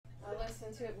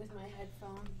to it with my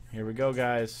headphones. Here we go,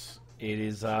 guys. It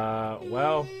is,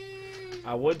 well,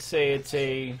 I would say it's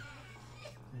a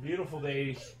beautiful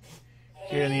day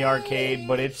here in the arcade,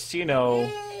 but it's, you know,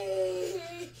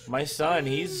 my son,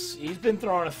 he's been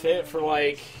throwing a fit for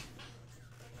like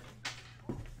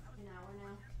An hour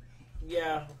now.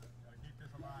 yeah,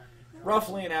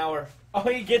 roughly an hour. Oh,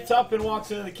 he gets up and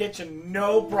walks into the kitchen,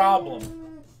 no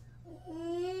problem.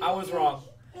 I was wrong.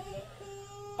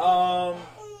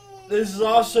 This is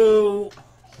also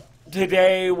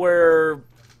today where,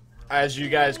 as you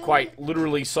guys quite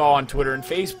literally saw on Twitter and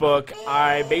Facebook,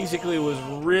 I basically was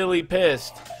really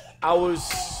pissed. I was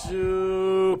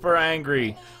super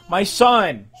angry. My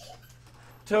son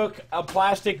took a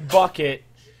plastic bucket,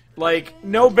 like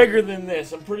no bigger than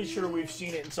this. I'm pretty sure we've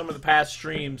seen it in some of the past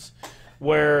streams,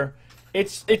 where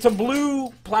it's a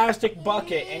blue plastic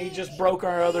bucket, and he just broke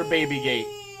our other baby gate.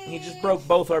 He just broke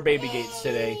both our baby gates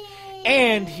today.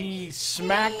 And he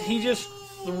just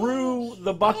threw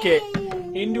the bucket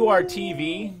into our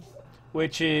TV,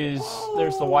 which is,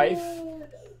 there's the wife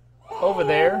over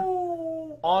there,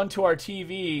 onto our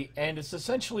TV, and it's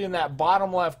essentially in that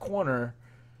bottom left corner.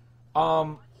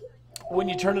 When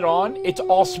you turn it on, it's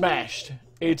all smashed.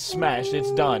 It's smashed.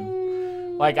 It's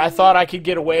done. Like, I thought I could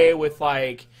get away with,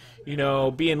 like, you know,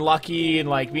 being lucky and,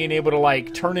 like, being able to,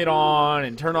 like, turn it on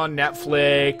and turn on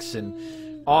Netflix and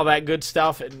all that good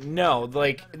stuff. And no,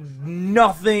 like,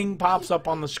 nothing pops up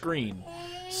on the screen.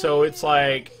 So it's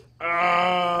like, you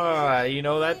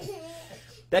know, that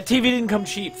TV didn't come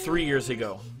cheap 3 years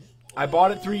ago. I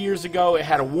bought it 3 years ago. It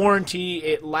had a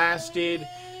warranty.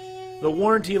 The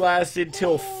warranty lasted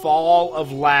till fall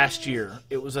of last year.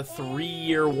 It was a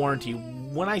 3-year warranty.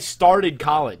 When I started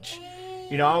college,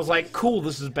 you know, I was like, cool,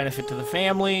 this is a benefit to the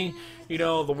family. You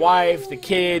know, the wife, the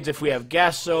kids, if we have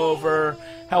guests over.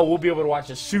 Hell, we'll be able to watch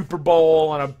a Super Bowl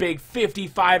on a big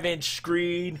 55-inch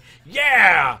screen.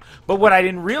 Yeah! But what I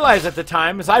didn't realize at the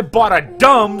time is I bought a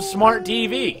dumb smart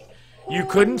TV. You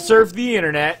couldn't surf the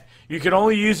internet. You could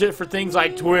only use it for things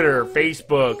like Twitter,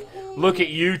 Facebook, look at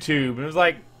YouTube. And it was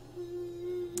like,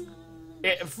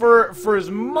 for as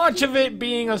much of it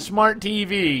being a smart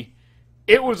TV,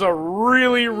 it was a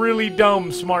really, really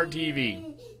dumb smart TV.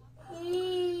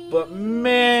 But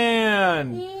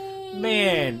man,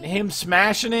 him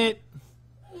smashing it.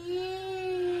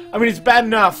 I mean, it's bad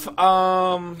enough.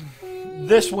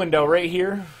 This window right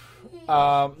here,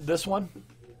 this one.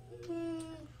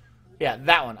 Yeah,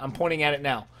 that one. I'm pointing at it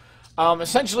now.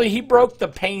 Essentially, he broke the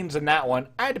panes in that one.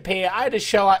 I had to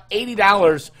shell out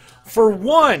 $80 for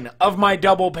one of my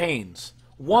double panes.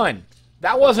 One.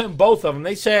 That wasn't both of them.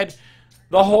 They said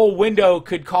the whole window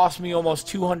could cost me almost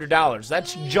 $200.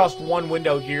 That's just one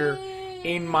window here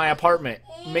in my apartment.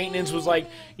 Maintenance was like,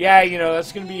 yeah, you know,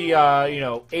 that's going to be, you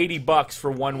know, $80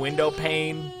 for one window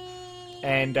pane.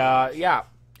 And, yeah,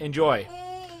 enjoy.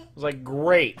 I was like,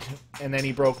 great. And then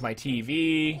he broke my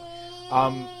TV.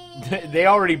 They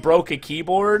already broke a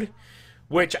keyboard,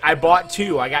 which I bought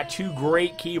two. I got two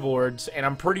great keyboards, and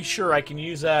I'm pretty sure I can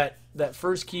use that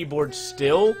first keyboard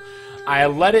still. I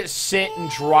let it sit and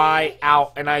dry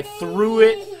out, and I threw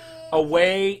it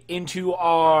away into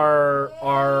our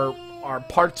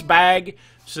parts bag,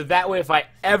 so that way if I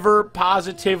ever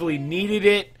positively needed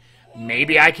it,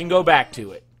 maybe I can go back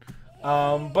to it.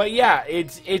 But yeah,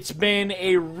 it's been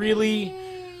a really,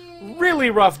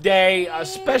 really rough day,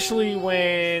 especially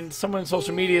when someone on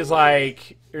social media is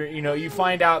like, you know, you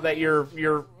find out that your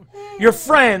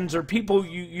friends or people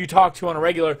you talk to on a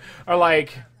regular are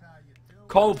like,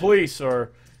 call the police,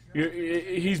 or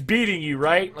he's beating you,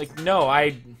 right? Like, no,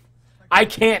 I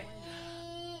can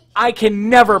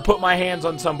never put my hands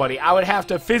on somebody. I would have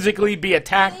to physically be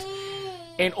attacked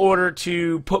in order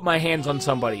to put my hands on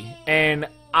somebody. And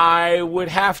I would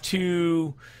have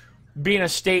to be in a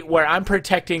state where I'm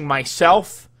protecting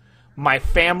myself, my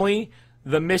family,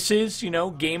 the missus, you know,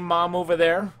 game mom over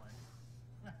there.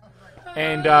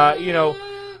 And, you know,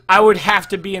 I would have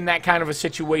to be in that kind of a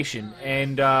situation.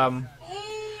 And,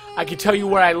 I can tell you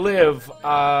where I live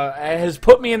has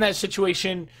put me in that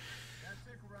situation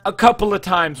a couple of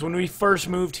times when we first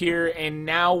moved here, and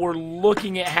now we're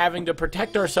looking at having to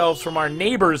protect ourselves from our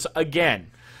neighbors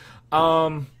again.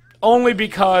 Only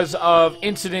because of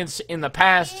incidents in the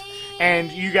past, and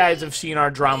you guys have seen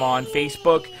our drama on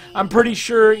Facebook. I'm pretty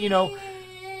sure, you know,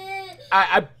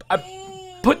 I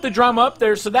put the drama up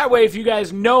there so that way if you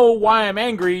guys know why I'm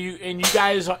angry and you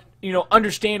guys, you know,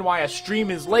 understand why a stream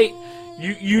is late,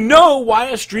 you know why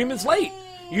a stream is late.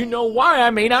 You know why I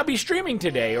may not be streaming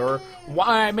today, or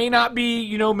why I may not be,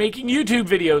 you know, making YouTube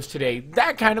videos today.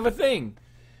 That kind of a thing.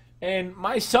 And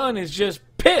my son is just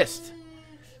pissed.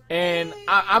 And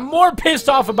I'm more pissed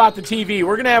off about the TV.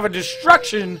 We're going to have a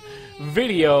destruction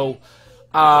video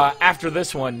after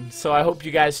this one, so I hope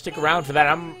you guys stick around for that.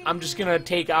 I'm just going to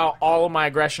take out all of my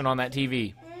aggression on that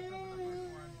TV.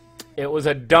 It was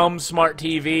a dumb smart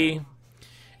TV.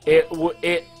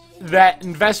 That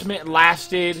investment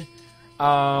lasted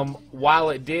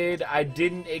while it did. I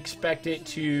didn't expect it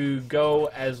to go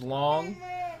as long.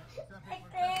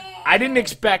 I didn't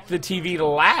expect the TV to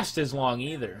last as long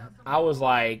either. I was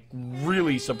like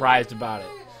really surprised about it.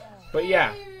 But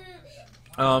yeah.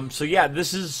 So yeah,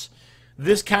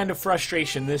 this kind of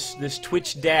frustration, this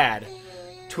TwitchDad's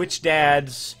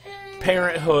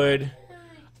parenthood,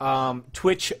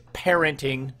 Twitch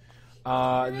parenting,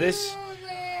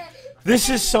 this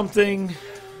is something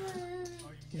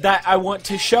that I want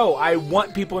to show. I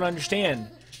want people to understand.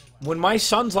 When my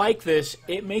son's like this,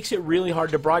 it makes it really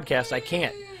hard to broadcast. I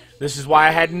can't. This is why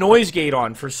I had noise gate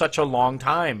on for such a long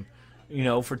time. You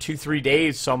know, for 2-3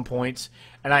 days some points.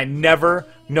 And I never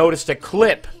noticed a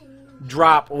clip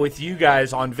drop with you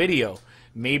guys on video.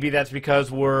 Maybe that's because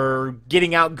we're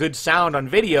getting out good sound on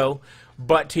video,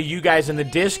 but to you guys in the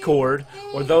Discord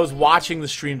or those watching the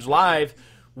streams live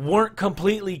weren't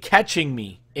completely catching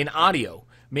me in audio.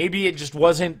 Maybe it just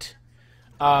wasn't,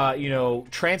 you know,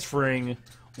 transferring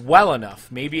well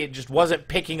enough. Maybe it just wasn't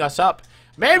picking us up.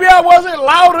 Maybe I wasn't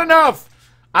loud enough.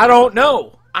 I don't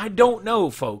know. I don't know,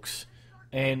 folks.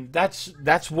 And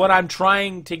that's what I'm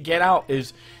trying to get out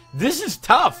is this is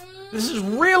tough. This is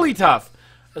really tough.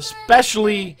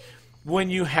 Especially when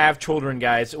you have children,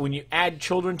 guys. When you add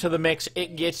children to the mix,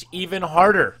 it gets even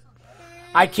harder.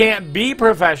 I can't be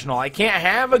professional. I can't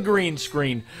have a green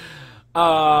screen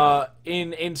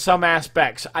in some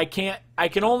aspects. I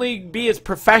can only be as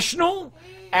professional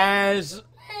as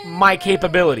my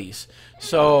capabilities.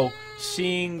 So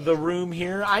seeing the room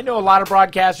here, I know a lot of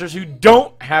broadcasters who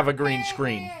don't have a green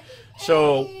screen.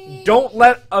 So don't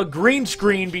let a green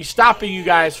screen be stopping you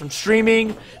guys from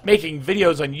streaming, making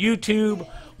videos on YouTube,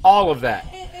 all of that.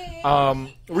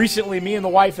 Recently, me and the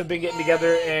wife have been getting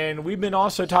together, and we've been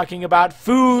also talking about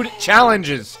food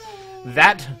challenges.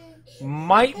 That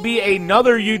might be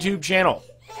another YouTube channel.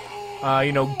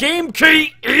 You know, Game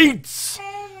Key Eats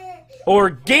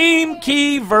or Game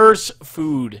Key versus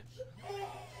Food.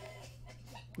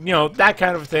 You know, that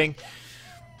kind of thing.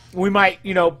 We might,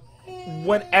 you know,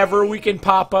 whenever we can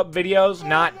pop up videos,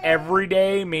 not every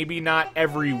day, maybe not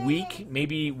every week,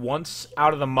 maybe once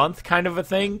out of the month kind of a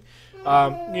thing. You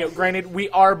know, granted, we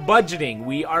are budgeting.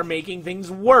 We are making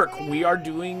things work. We are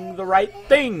doing the right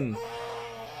thing.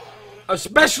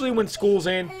 Especially when school's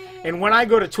in. And when I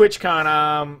go to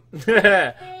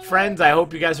TwitchCon, friends, I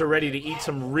hope you guys are ready to eat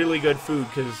some really good food.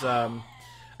 Because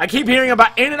I keep hearing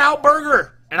about In-N-Out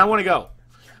Burger, and I want to go.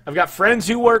 I've got friends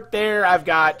who work there.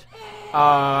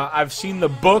 I've seen the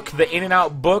book, the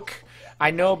In-N-Out book. I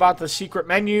know about the secret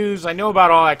menus. I know about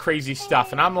all that crazy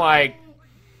stuff. And I'm like,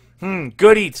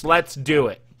 good eats, let's do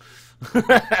it.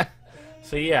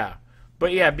 So yeah.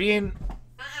 But yeah, being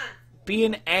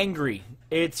angry.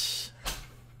 It's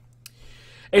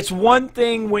one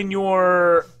thing when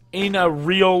you're in a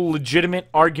real legitimate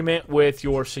argument with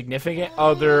your significant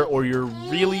other, or you're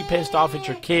really pissed off at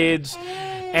your kids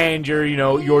and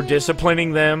you're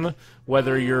disciplining them,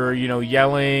 whether you're,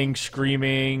 yelling,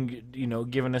 screaming,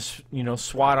 giving us,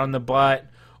 swat on the butt,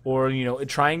 or,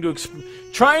 trying to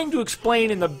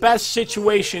explain in the best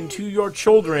situation to your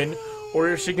children or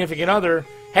your significant other,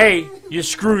 hey, you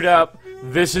screwed up.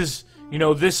 This is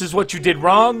what you did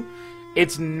wrong.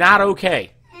 It's not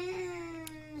okay.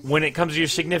 When it comes to your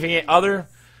significant other,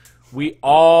 we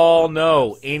all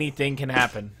know anything can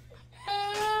happen.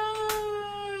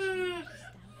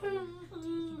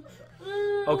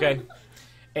 Okay.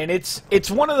 And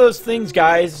it's one of those things,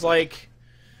 guys, like,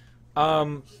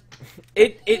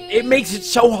 it makes it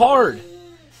so hard.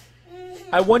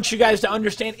 I want you guys to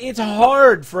understand it's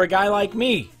hard for a guy like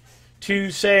me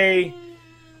to say,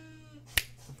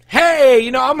 hey,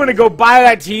 I'm going to go buy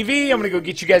that TV, I'm going to go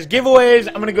get you guys giveaways,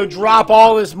 I'm going to go drop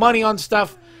all this money on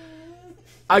stuff.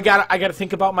 I gotta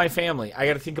think about my family. I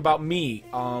gotta think about me.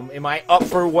 Am I up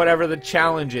for whatever the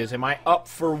challenge is? Am I up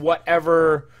for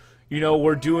whatever,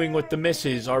 we're doing with the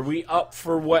missus? Are we up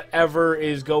for whatever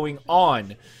is going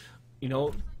on?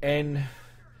 And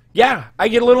yeah, I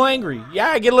get a little angry. Yeah,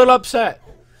 I get a little upset.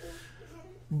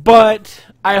 But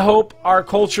I hope our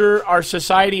culture, our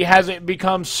society hasn't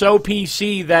become so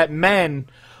PC that men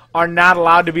are not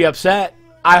allowed to be upset.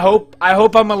 I hope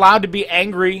I'm allowed to be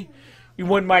angry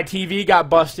when my TV got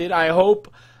busted. I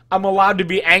hope I'm allowed to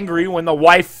be angry when the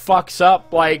wife fucks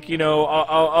up, like, you know,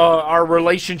 our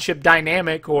relationship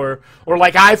dynamic, or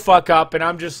like I fuck up and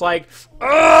I'm just like,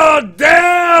 oh,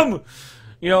 damn!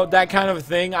 You know, that kind of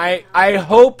thing. I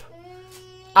hope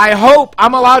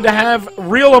I'm allowed to have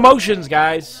real emotions,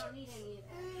 guys.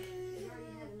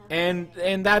 And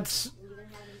that's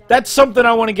something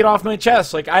I want to get off my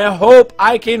chest. Like, I hope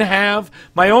I can have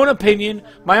my own opinion,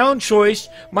 my own choice,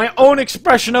 my own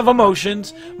expression of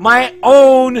emotions, my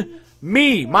own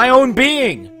me, my own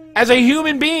being, as a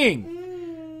human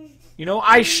being. You know,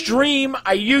 I stream,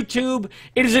 I YouTube.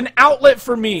 It is an outlet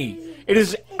for me.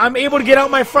 I'm able to get out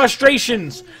my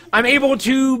frustrations. I'm able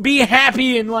to be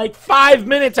happy in like 5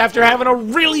 minutes after having a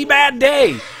really bad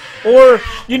day. Or,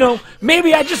 you know,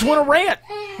 maybe I just want to rant.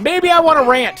 Maybe I want to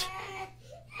rant.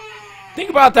 Think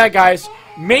about that, guys.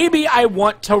 Maybe I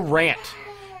want to rant.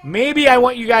 Maybe I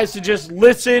want you guys to just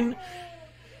listen,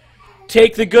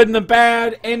 take the good and the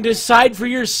bad, and decide for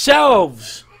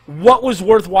yourselves what was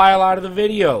worthwhile out of the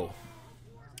video.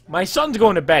 My son's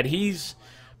going to bed. He's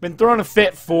been throwing a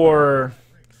fit for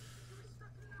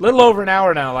a little over an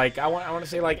hour now. Like, I want to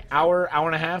say like hour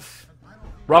and a half,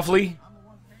 roughly.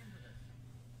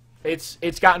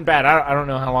 It's gotten bad. I don't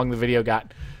know how long the video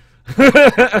got.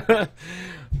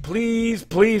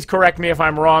 Please correct me if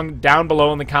I'm wrong down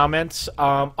below in the comments.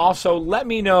 Also, let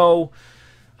me know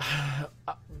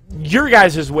your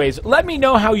guys' ways. Let me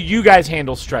know how you guys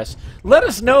handle stress. Let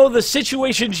us know the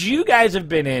situations you guys have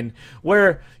been in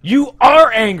where you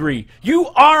are angry, you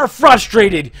are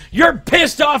frustrated, you're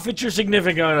pissed off at your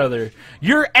significant other,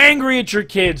 you're angry at your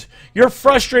kids, you're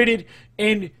frustrated,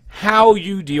 and how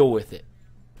you deal with it.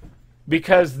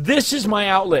 Because this is my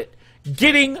outlet.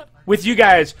 Getting with you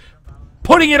guys,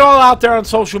 putting it all out there on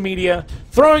social media,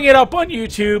 throwing it up on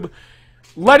YouTube,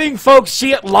 letting folks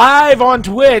see it live on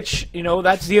Twitch. You know,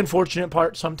 that's the unfortunate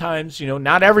part sometimes. You know,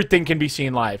 not everything can be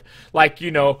seen live. Like,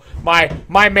 you know, my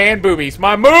man boobies,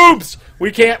 my moobs.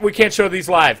 We can't show these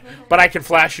live, but I can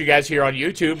flash you guys here on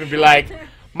YouTube and be like,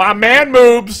 my man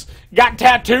moobs got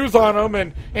tattoos on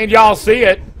them, and y'all see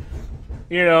it.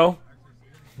 You know,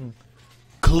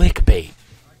 clickbait.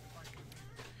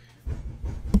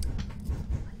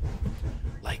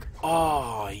 Like,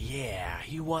 oh yeah,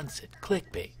 he wants it.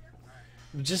 Clickbait.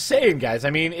 Just saying, guys. I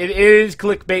mean, it is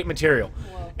clickbait material.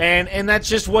 Whoa. And that's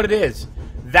just what it is.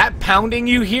 That pounding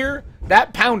you hear,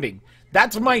 that pounding,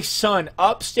 that's my son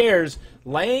upstairs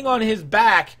laying on his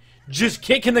back, just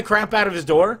kicking the crap out of his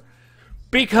door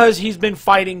because he's been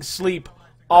fighting sleep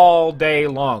all day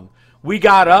long. We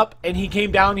got up, and he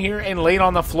came down here and laid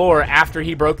on the floor after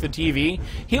he broke the TV.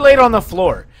 He laid on the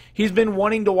floor. He's been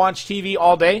wanting to watch TV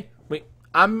all day. Wait,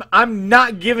 I'm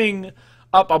not giving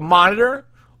up a monitor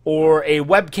or a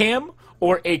webcam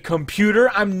or a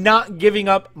computer. I'm not giving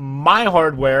up my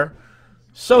hardware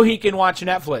so he can watch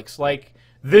Netflix. Like,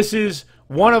 this is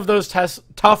one of those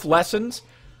tough lessons.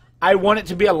 I want it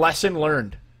to be a lesson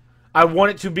learned. I want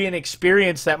it to be an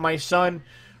experience that my son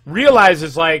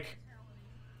realizes, like,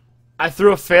 I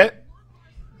threw a fit,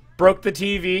 broke the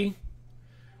TV,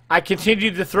 I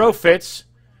continued to throw fits,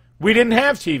 we didn't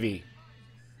have TV.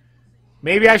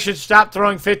 Maybe I should stop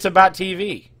throwing fits about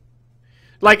TV.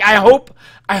 Like, I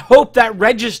hope that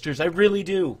registers. I really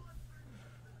do.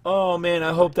 Oh, man,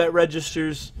 I hope that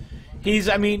registers.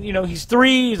 I mean, you know, he's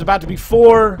 3, he's about to be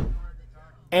 4,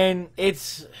 and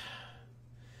it's,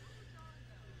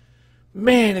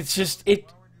 man, it's just,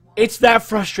 it's that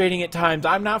frustrating at times.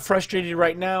 I'm not frustrated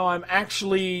right now. I'm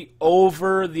actually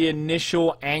over the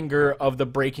initial anger of the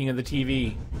breaking of the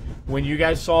TV. When you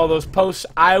guys saw those posts,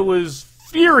 I was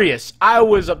furious. I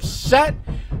was upset.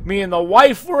 Me and the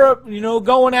wife were, you know,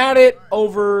 going at it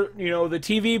over, you know, the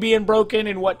TV being broken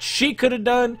and what she could have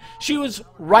done. She was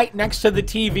right next to the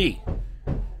TV.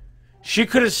 She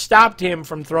could have stopped him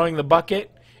from throwing the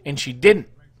bucket, and she didn't.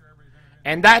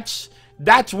 And that's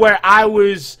where I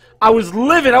was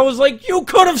livid. I was like, you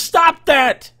could have stopped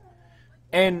that.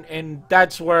 And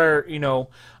that's where, you know,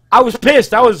 I was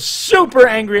pissed. I was super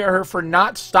angry at her for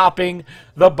not stopping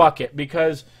the bucket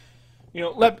because, you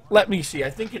know, let me see.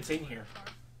 I think it's in here.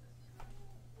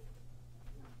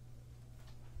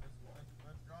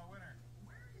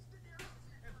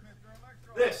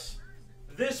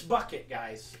 This bucket,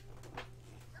 guys.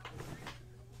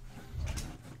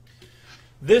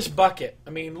 This bucket.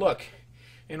 I mean, look,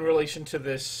 in relation to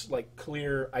this like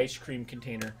clear ice cream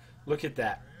container, look at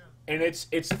that. And it's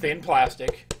thin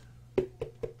plastic.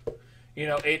 You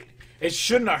know, it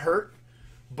shouldn't have hurt,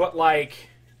 but like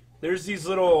there's these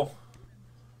little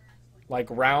like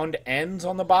round ends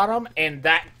on the bottom, and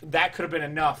that could have been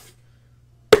enough.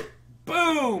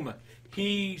 Boom!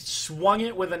 He swung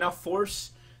it with enough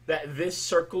force that this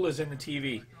circle is in the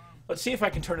TV. Let's see if I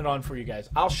can turn it on for you guys.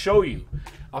 I'll show you.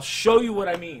 I'll show you what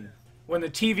I mean. When the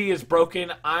TV is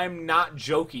broken, I'm not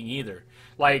joking either.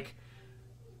 Like,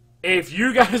 if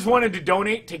you guys wanted to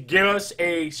donate to get us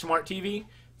a smart TV,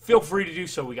 feel free to do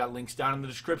so. We got links down in the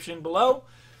description below.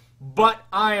 But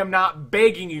I am not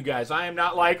begging you guys. I am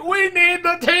not like, we need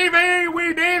the TV, we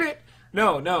need it.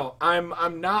 No,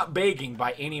 I'm not begging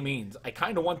by any means. I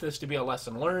kind of want this to be a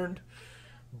lesson learned.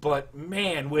 But,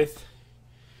 man, with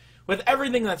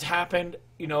everything that's happened,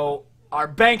 you know, our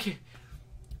bank,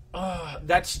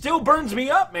 that still burns me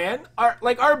up, man.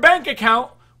 Our bank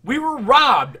account, we were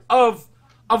robbed of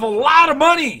a lot of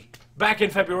money back in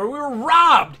February. We were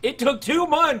robbed. It took 2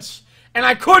 months, and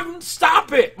I couldn't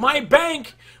stop it. My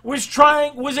bank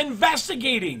was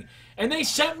investigating, and they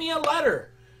sent me a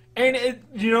letter. And,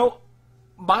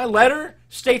 my letter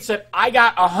states that I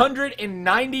got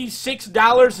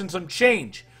 $196 and some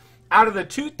change. Out of the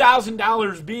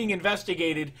 $2,000 being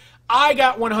investigated, I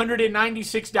got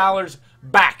 $196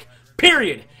 back.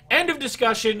 Period. End of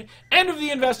discussion. End of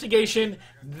the investigation.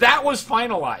 That was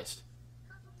finalized.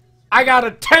 I got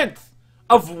 1/10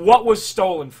 of what was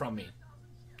stolen from me.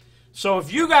 So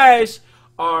if you guys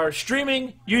are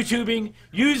streaming, YouTubing,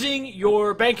 using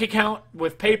your bank account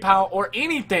with PayPal or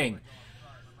anything,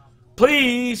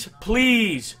 please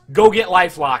go get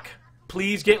LifeLock.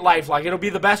 Please get LifeLock. It'll be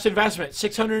the best investment.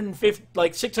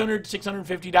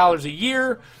 $650 a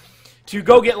year to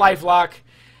go get LifeLock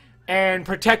and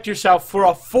protect yourself for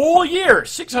a full year.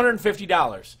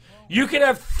 $650. You could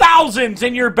have thousands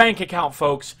in your bank account,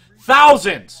 folks.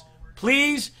 Thousands.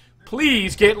 Please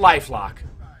get LifeLock.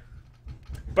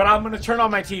 But I'm going to turn on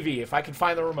my TV if I can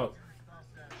find the remote.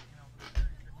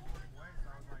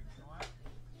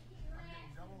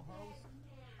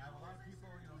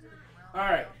 All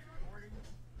right.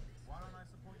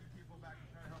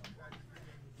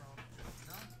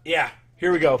 Yeah,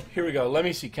 here we go. Let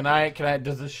me see. Can I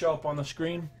does this show up on the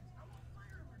screen?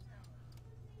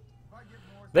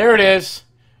 There it is.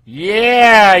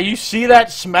 Yeah, you see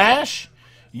that smash?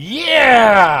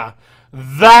 Yeah.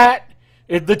 The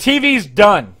TV's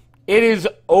done. It is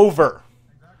over.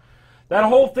 That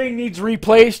whole thing needs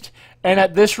replaced, and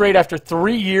at this rate, after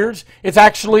 3 years, it's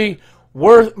actually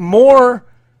worth more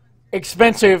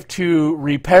expensive to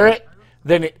repair it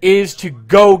than it is to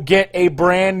go get a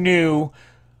brand new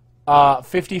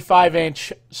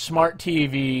 55-inch smart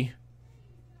TV.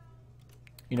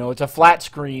 You know, it's a flat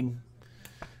screen.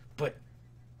 But,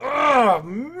 oh,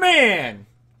 man.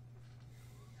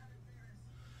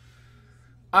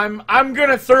 I'm going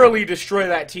to thoroughly destroy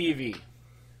that TV.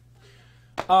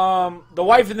 The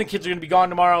wife and the kids are going to be gone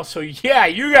tomorrow. So, yeah,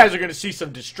 you guys are going to see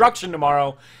some destruction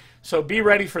tomorrow. So be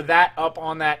ready for that up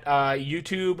on that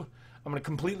YouTube. I'm going to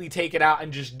completely take it out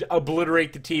and just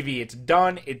obliterate the TV. It's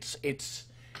done. It's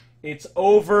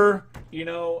over. You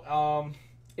know,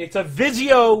 it's a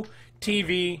Vizio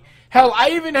TV. Hell,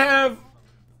 I even have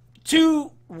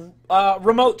 2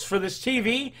 remotes for this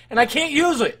TV, and I can't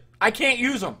use it. I can't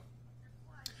use them.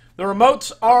 The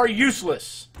remotes are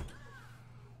useless.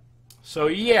 So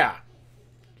yeah,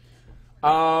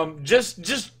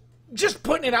 just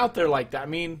putting it out there like that. I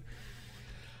mean,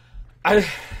 I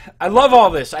love all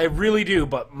this. I really do.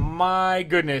 But my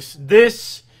goodness,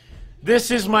 this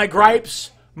is my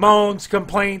gripes, moans,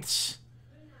 complaints.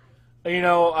 You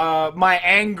know, my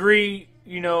angry.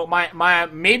 You know,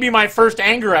 maybe my first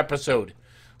anger episode.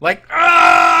 Like,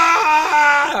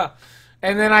 ah!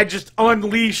 And then I just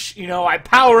unleash. You know, I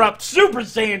power up Super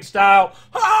Saiyan style.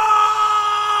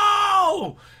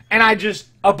 Oh! And I just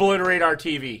obliterate our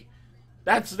TV.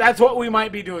 That's what we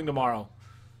might be doing tomorrow.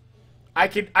 I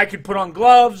could put on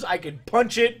gloves. I could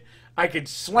punch it. I could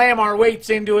slam our weights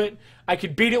into it. I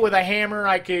could beat it with a hammer.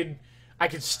 I could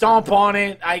stomp on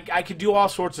it. I could do all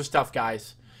sorts of stuff,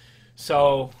 guys.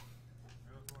 So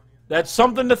that's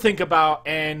something to think about,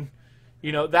 and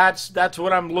you know that's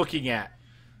what I'm looking at.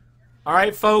 All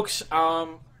right, folks.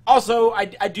 Also, I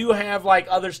do have like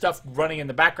other stuff running in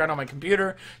the background on my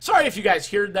computer. Sorry if you guys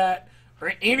heard that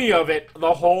or any of it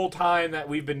the whole time that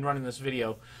we've been running this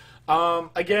video.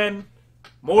 Again,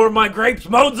 more of my grapes,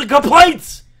 modes, and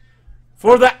complaints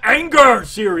for the anger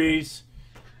series.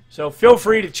 So feel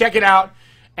free to check it out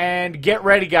and get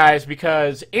ready, guys,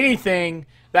 because anything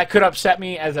that could upset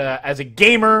me as a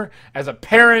gamer, as a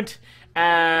parent,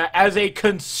 as a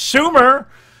consumer,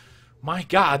 my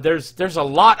God, there's a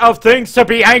lot of things to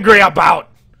be angry about.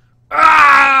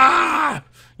 Ah!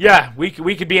 Yeah, we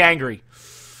could be angry.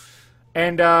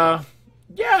 And yeah,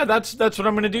 that's what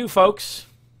I'm going to do, folks.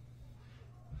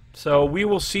 So we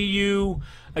will see you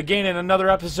again in another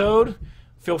episode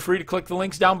feel free to click the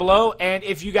links down below. And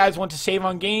if you guys want to save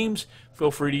on games,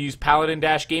 feel free to use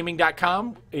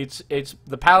paladin-gaming.com. It's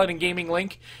the Paladin Gaming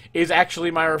link is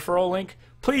actually my referral link.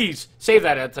 Please save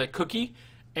that as a cookie,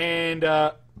 and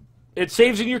it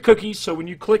saves in your cookies. So when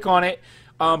you click on it,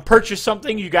 purchase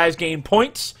something, you guys gain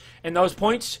points, and those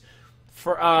points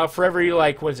for every,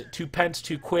 like, what is it, 2 pence,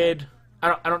 2 quid?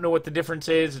 I don't know what the difference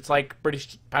is. It's like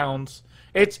British pounds.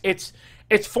 It's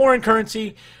foreign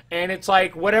currency, and it's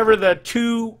like whatever the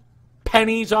 2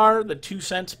 pennies are, the 2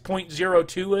 cents,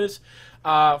 0.02 is.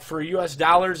 For U.S.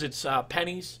 dollars, it's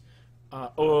pennies.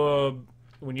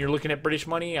 When you're looking at British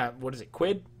money, what is it,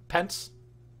 quid? Pence?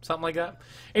 Something like that.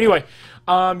 Anyway,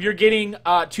 you're getting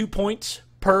 2 points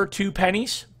per 2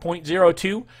 pennies,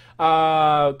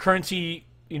 0.02. Currency,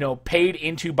 paid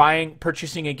into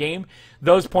purchasing a game.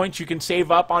 Those points you can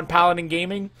save up on Paladin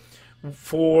Gaming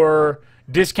for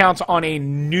discounts on a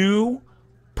new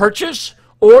purchase,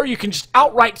 or you can just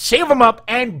outright save them up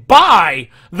and buy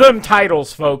them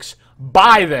titles, folks.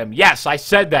 Buy them. Yes, I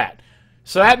said that.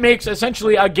 So that makes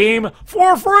essentially a game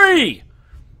for free.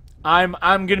 I'm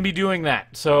going to be doing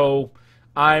that. So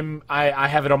I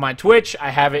have it on my Twitch. I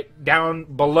have it down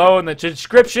below in the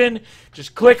description.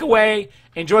 Just click away.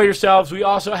 Enjoy yourselves. We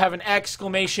also have an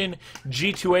exclamation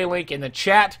G2A link in the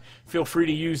chat. Feel free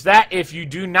to use that if you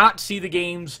do not see the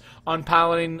games on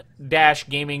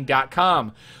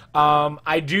paladin-gaming.com.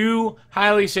 I do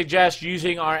highly suggest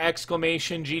using our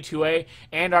exclamation G2A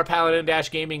and our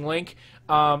Paladin-Gaming link,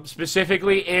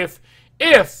 specifically if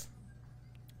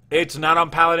it's not on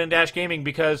Paladin-Gaming,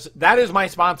 because that is my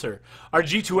sponsor. Our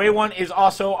G2A one is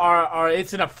also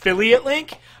it's an affiliate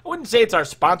link. I wouldn't say it's our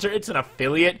sponsor. It's an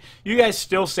affiliate. You guys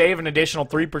still save an additional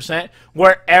 3%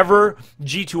 wherever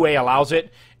G2A allows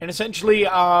it. And essentially,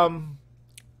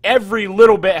 every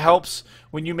little bit helps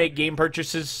when you make game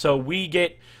purchases. So we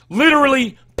get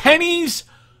literally pennies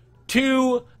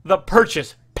to the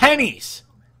purchase. Pennies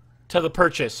to the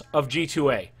purchase of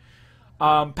G2A.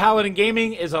 Paladin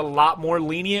Gaming is a lot more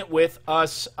lenient with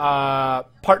us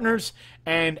partners,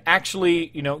 and actually,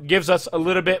 gives us a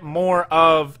little bit more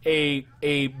of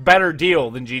a better deal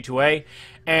than G2A.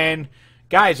 And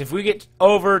guys, if we get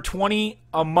over 20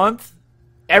 a month,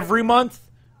 every month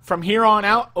from here on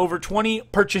out, over 20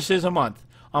 purchases a month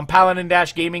on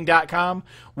paladin-gaming.com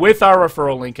with our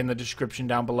referral link in the description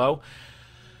down below,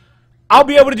 I'll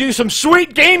be able to do some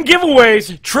sweet game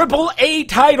giveaways. AAA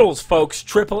titles, folks.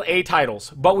 AAA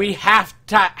titles. But we have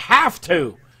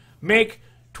to make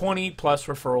 20 plus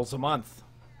referrals a month.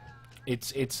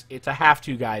 It's a have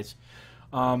to, guys.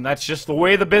 That's just the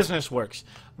way the business works.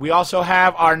 We also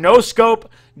have our no-scope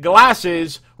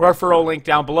glasses referral link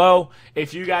down below.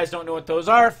 If you guys don't know what those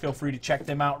are, feel free to check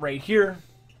them out right here.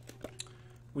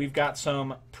 We've got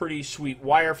some pretty sweet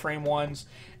wireframe ones.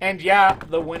 And yeah,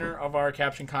 the winner of our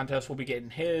caption contest will be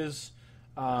getting his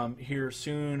here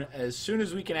soon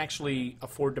as we can actually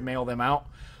afford to mail them out.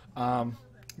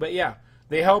 But yeah,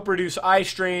 they help reduce eye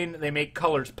strain. They make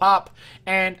colors pop.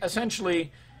 And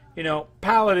essentially,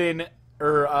 Paladin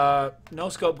or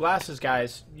no-scope glasses,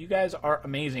 guys, you guys are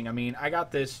amazing. I mean, I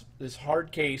got this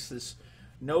hard case, this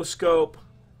no-scope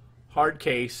hard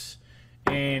case,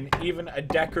 and even a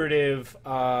decorative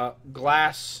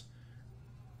glass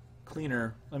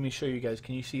cleaner. Let me show you guys.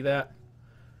 Can you see that?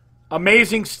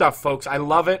 Amazing stuff, folks. I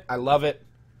love it. I love it.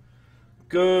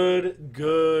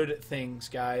 Good things,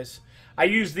 guys. I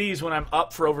use these when I'm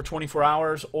up for over 24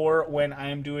 hours, or when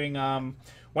I'm doing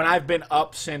when I've been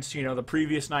up since the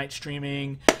previous night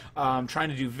streaming, trying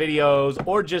to do videos,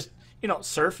 or just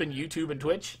surfing YouTube and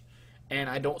Twitch, and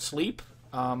I don't sleep.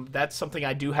 That's something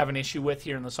I do have an issue with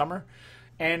here in the summer.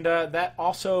 And that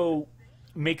also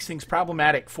makes things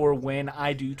problematic for when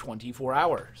I do 24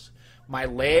 hours. My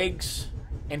legs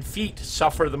and feet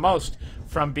suffer the most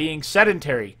from being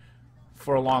sedentary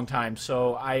for a long time.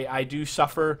 So I do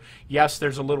suffer. Yes,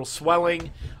 there's a little swelling,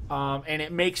 and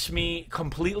it makes me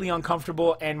completely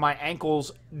uncomfortable, and my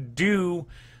ankles do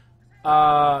get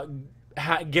a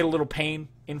little pain,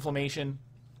 inflammation.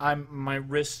 My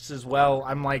wrists as well.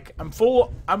 I'm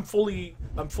full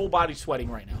body sweating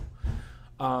right now.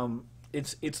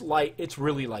 It's light. It's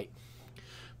really light.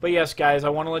 But yes, guys, I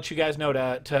want to let you guys know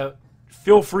to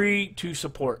feel free to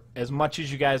support as much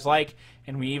as you guys like,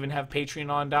 and we even have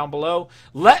Patreon on down below.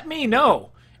 Let me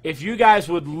know if you guys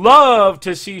would love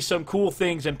to see some cool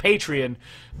things in Patreon,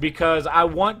 because I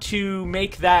want to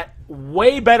make that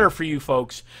way better for you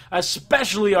folks,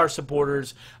 especially our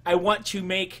supporters. I want to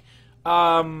make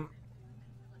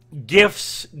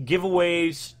gifts,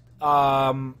 giveaways,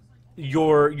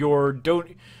 your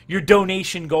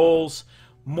donation goals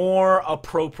more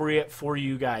appropriate for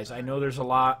you guys. I know there's a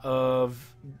lot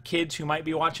of kids who might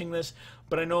be watching this,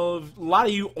 but I know a lot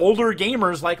of you older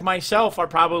gamers like myself are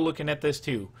probably looking at this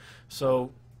too.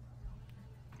 So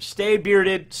stay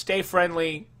bearded, stay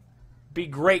friendly, be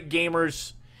great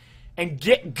gamers, and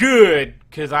get good,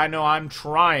 because I know I'm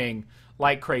trying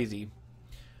like crazy.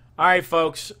 All right,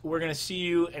 folks, we're going to see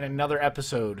you in another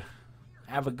episode.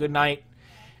 Have a good night,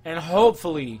 and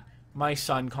hopefully my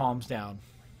son calms down.